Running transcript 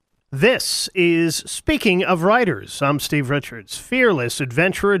This is Speaking of Writers. I'm Steve Richards. Fearless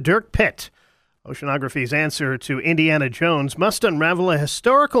adventurer Dirk Pitt. Oceanography's answer to Indiana Jones must unravel a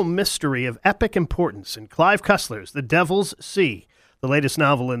historical mystery of epic importance in Clive Cussler's The Devil's Sea, the latest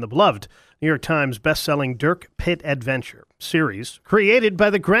novel in the beloved New York Times best-selling Dirk Pitt adventure series, created by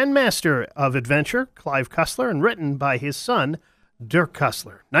the Grandmaster of Adventure, Clive Cussler, and written by his son, Dirk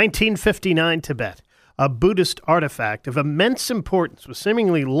Cussler. 1959 Tibet. A Buddhist artifact of immense importance was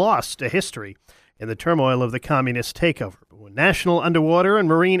seemingly lost to history in the turmoil of the communist takeover. But when National Underwater and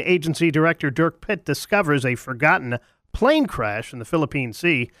Marine Agency Director Dirk Pitt discovers a forgotten plane crash in the Philippine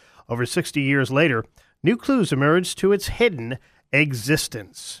Sea over 60 years later, new clues emerge to its hidden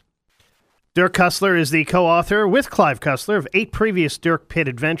existence. Dirk Cussler is the co-author with Clive Cussler of 8 previous Dirk Pitt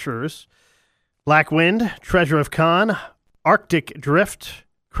adventures: Black Wind, Treasure of Khan, Arctic Drift,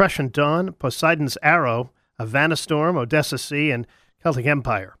 Crescent Dawn, Poseidon's Arrow, Havana Storm, Odessa Sea, and Celtic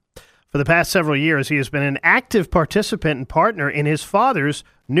Empire. For the past several years, he has been an active participant and partner in his father's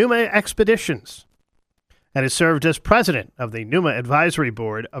Numa expeditions and has served as president of the Numa Advisory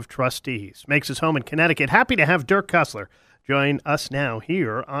Board of Trustees. Makes his home in Connecticut. Happy to have Dirk Cussler join us now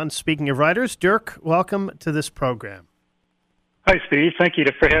here on Speaking of Writers. Dirk, welcome to this program. Hi, Steve. Thank you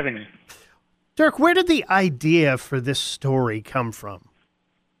for having me. Dirk, where did the idea for this story come from?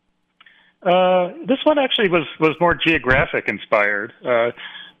 This one actually was more geographic inspired.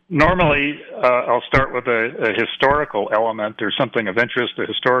 Normally, I'll start with a historical element or something of interest, a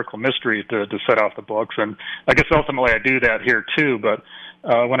historical mystery to set off the books, and I guess ultimately I do that here too. But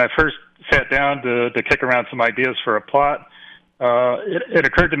when I first sat down to kick around some ideas for a plot, it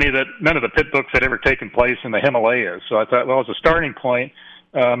occurred to me that none of the Pitt books had ever taken place in the Himalayas. So I thought, well, as a starting point,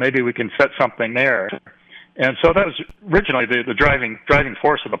 maybe we can set something there. And so that was originally the driving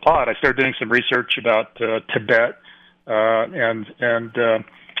force of the plot. I started doing some research about Tibet and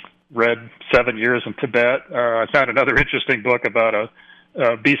read 7 Years in Tibet. I found another interesting book about a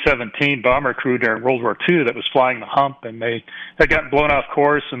B-17 bomber crew during World War II that was flying the hump, and they had gotten blown off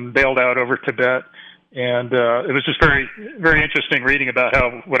course and bailed out over Tibet. And it was just very, very interesting reading about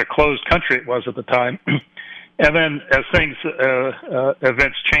what a closed country it was at the time. And then as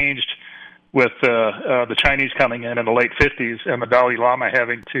events changed, with the Chinese coming in the late 50s and the Dalai Lama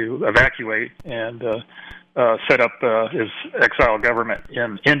having to evacuate and set up his exile government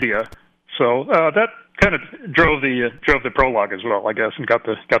in India. So that kind of drove the prologue as well, I guess, and got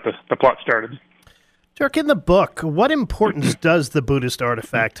the plot started. Dirk, in the book, what importance does the Buddhist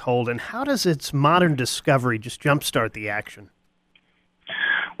artifact hold, and how does its modern discovery just jumpstart the action?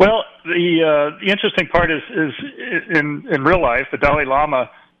 Well, the interesting part is in real life, the Dalai Lama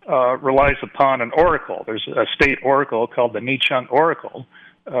relies upon an oracle. There's a state oracle called the Nichiren Oracle,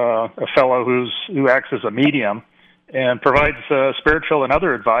 a fellow who acts as a medium and provides spiritual and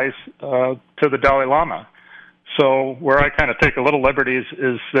other advice to the Dalai Lama. So where I kind of take a little liberties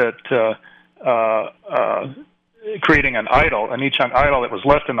is that creating an idol, a Nichiren idol that was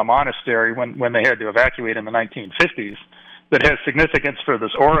left in the monastery when they had to evacuate in the 1950s, that has significance for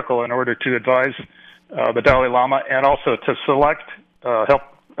this oracle in order to advise the Dalai Lama and also to help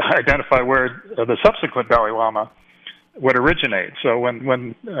identify where the subsequent Dalai Lama would originate. So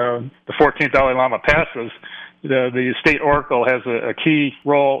when the 14th Dalai Lama passes, the state oracle has a key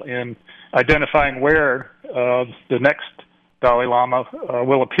role in identifying where the next Dalai Lama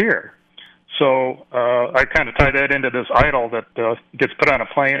will appear. So I kind of tie that into this idol that gets put on a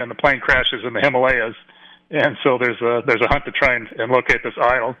plane, and the plane crashes in the Himalayas. And so there's a hunt to try and locate this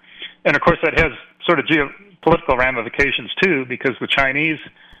idol. And of course that has sort of geopolitical ramifications too, because the Chinese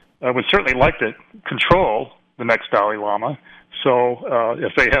would certainly like to control the next Dalai Lama. So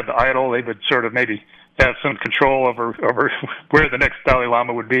if they had the idol, they would sort of maybe have some control over where the next Dalai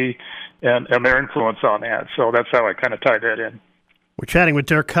Lama would be and their influence on that. So that's how I kind of tied that in. We're chatting with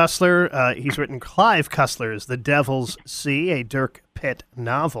Dirk Cussler. He's written Clive Cussler's The Devil's Sea, a Dirk Pitt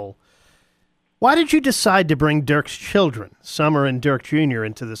novel. Why did you decide to bring Dirk's children, Summer and Dirk Jr.,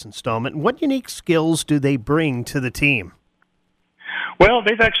 into this installment? And what unique skills do they bring to the team? Well,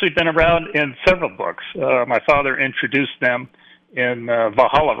 they've actually been around in several books. My father introduced them in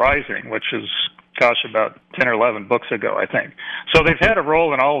Valhalla Rising, which is, about 10 or 11 books ago, I think. So they've had a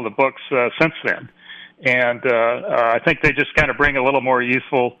role in all of the books since then. And I think they just kind of bring a little more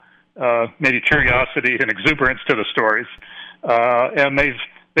youthful, maybe curiosity and exuberance to the stories. And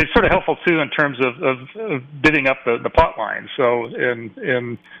they're sort of helpful, too, in terms of bidding up the plot line. So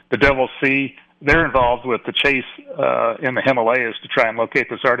in The Devil's Sea, they're involved with the chase in the Himalayas to try and locate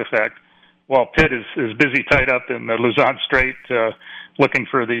this artifact, while Pitt is busy tied up in the Luzon Strait looking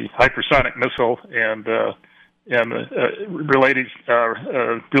for the hypersonic missile and relate his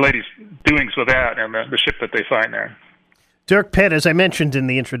doings with that and the ship that they find there. Dirk Pitt, as I mentioned in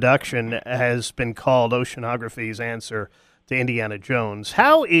the introduction, has been called oceanography's answer to Indiana Jones.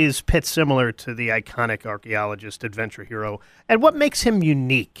 How is Pitt similar to the iconic archaeologist, adventure hero, and what makes him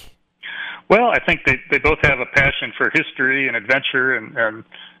unique? Well, I think they both have a passion for history and adventure and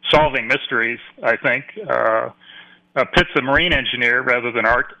solving mysteries, I think. Pitt's a marine engineer rather than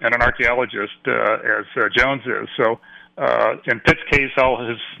an archaeologist, as Jones is. So in Pitt's case, all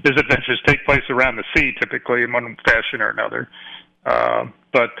his adventures take place around the sea, typically in one fashion or another.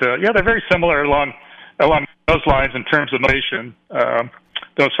 But they're very similar along those lines in terms of motivation.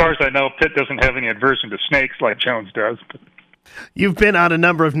 Though as far as I know, Pitt doesn't have any aversion to snakes like Jones does. You've been on a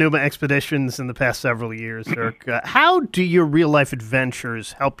number of Numa expeditions in the past several years, Dirk. How do your real-life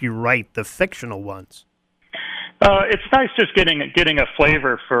adventures help you write the fictional ones? It's nice just getting a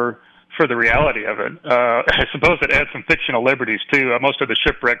flavor for the reality of it. I suppose it adds some fictional liberties, too. Most of the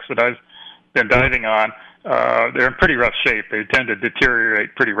shipwrecks that I've been diving on, they're in pretty rough shape. They tend to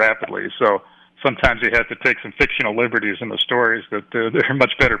deteriorate pretty rapidly, so sometimes you have to take some fictional liberties in the stories that they're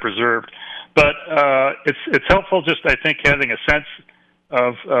much better preserved. But it's helpful just, I think, having a sense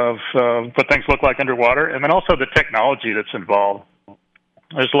of what things look like underwater, and then also the technology that's involved.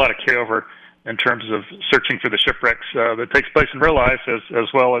 There's a lot of carryover in terms of searching for the shipwrecks that takes place in real life as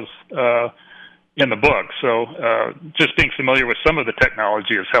well as in the book. So just being familiar with some of the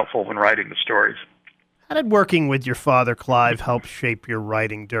technology is helpful when writing the stories. How did working with your father, Clive, help shape your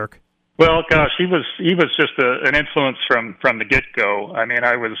writing, Dirk? Well, gosh, he was just an influence from the get-go. I mean,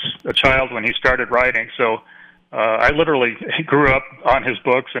 I was a child when he started writing, so I literally grew up on his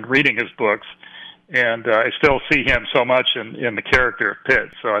books and reading his books, and I still see him so much in the character of Pitt.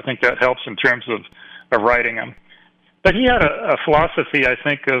 So I think that helps in terms of writing him. But he had a philosophy, I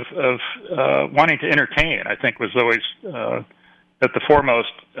think, of wanting to entertain. I think was always at the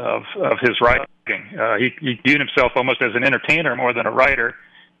foremost of his writing. He viewed himself almost as an entertainer more than a writer.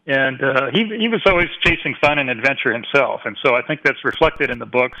 And he was always chasing fun and adventure himself. And so I think that's reflected in the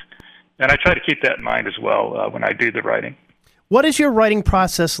books. And I try to keep that in mind as well when I do the writing. What is your writing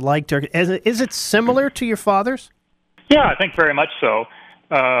process like, Dirk? Is it similar to your father's? Yeah, I think very much so.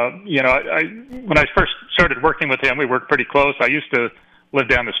 When I first started working with him, we worked pretty close. I used to live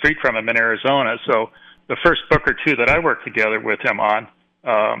down the street from him in Arizona. So the first book or two that I worked together with him on,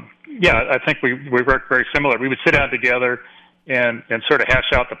 I think we worked very similar. We would sit down together and sort of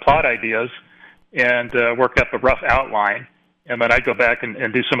hash out the plot ideas and work up a rough outline. And then I'd go back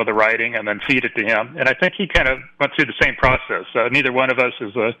and do some of the writing and then feed it to him. And I think he kind of went through the same process. Neither one of us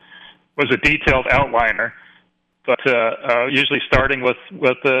was a detailed outliner, but usually starting with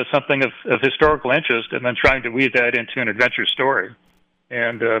something of historical interest and then trying to weave that into an adventure story.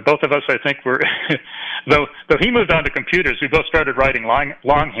 And both of us, I think, were, though he moved on to computers, we both started writing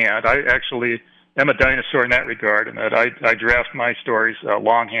longhand. I actually am a dinosaur in that regard, in that I draft my stories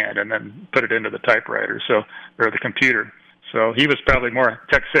longhand and then put it into the typewriter, or the computer. So he was probably more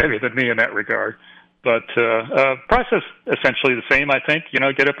tech savvy than me in that regard. But process essentially the same, I think.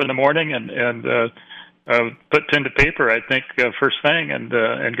 Get up in the morning and put pen to paper, I think, first thing, and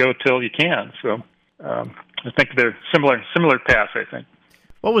go till you can. So I think they're similar paths, I think.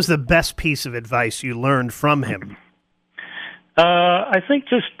 What was the best piece of advice you learned from him? I think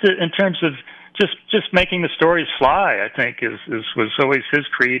just in terms of just making the stories fly, I think was always his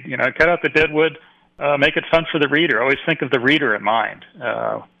creed. Cut out the deadwood, make it fun for the reader. Always think of the reader in mind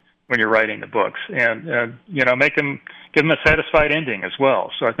when you're writing the books, and give them a satisfied ending as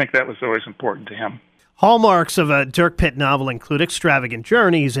well. So I think that was always important to him. Hallmarks of a Dirk Pitt novel include extravagant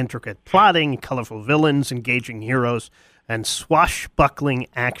journeys, intricate plotting, colorful villains, engaging heroes, and swashbuckling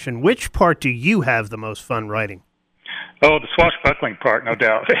action. Which part do you have the most fun writing? Oh, the swashbuckling part, no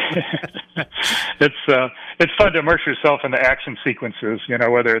doubt. It's fun to immerse yourself in the action sequences.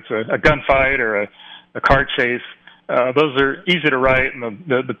 Whether it's a gunfight or a car chase. Those are easy to write, and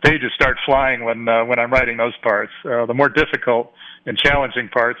the pages start flying when I'm writing those parts. The more difficult and challenging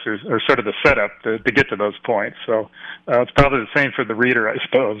parts are sort of the setup to get to those points. So it's probably the same for the reader, I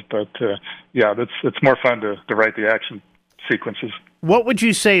suppose. But it's more fun to write the action sequences. What would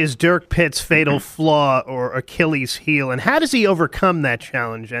you say is Dirk Pitt's fatal flaw or Achilles' heel, and how does he overcome that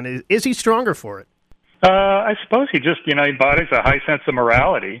challenge? And is he stronger for it? I suppose he just he embodies a high sense of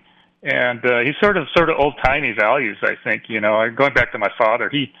morality. And he's sort of old-timey values, I think. Going back to my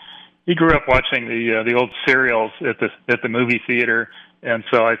father, he grew up watching the old serials at the movie theater, and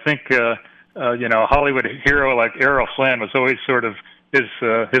so I think a Hollywood hero like Errol Flynn was always sort of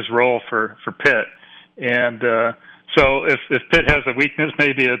his role for Pitt. And So if Pitt has a weakness,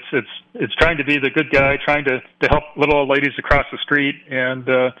 maybe it's trying to be the good guy, trying to help little old ladies across the street and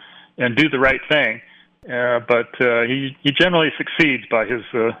do the right thing. But he generally succeeds by his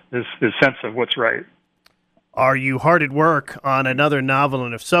sense of what's right. Are you hard at work on another novel?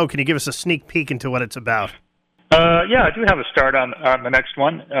 And if so, can you give us a sneak peek into what it's about? Yeah, I do have a start on the next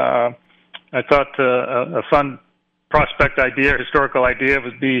one. I thought a fun prospect idea, historical idea,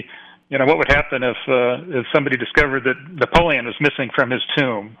 would be, what would happen if somebody discovered that Napoleon was missing from his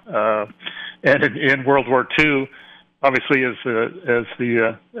tomb? And in World War II, obviously, as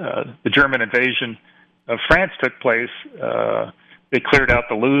the German invasion of France took place, they cleared out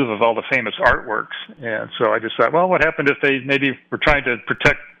the Louvre of all the famous artworks. And so I just thought, well, what happened if they maybe were trying to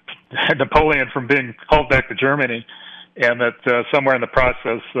protect Napoleon from being hauled back to Germany, and that somewhere in the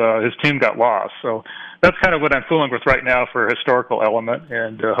process his tomb got lost? So that's kind of what I'm fooling with right now for a historical element,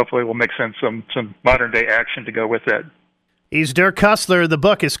 and hopefully we'll mix in some modern-day action to go with that. He's Dirk Cussler. The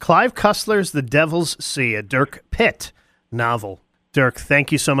book is Clive Cussler's The Devil's Sea, a Dirk Pitt novel. Dirk,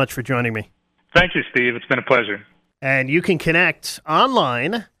 thank you so much for joining me. Thank you, Steve. It's been a pleasure. And you can connect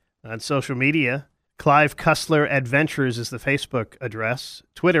online on social media. Clive Cussler Adventures is the Facebook address.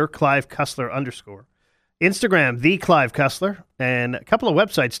 Twitter, Clive Cussler _. Instagram, The Clive Cussler. And a couple of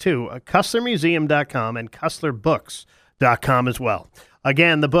websites, too, CusslerMuseum.com and CusslerBooks.com as well.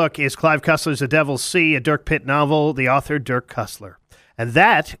 Again, the book is Clive Cussler's The Devil's Sea, a Dirk Pitt novel, the author, Dirk Cussler. And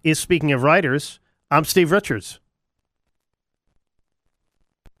that is Speaking of Writers. I'm Steve Richards.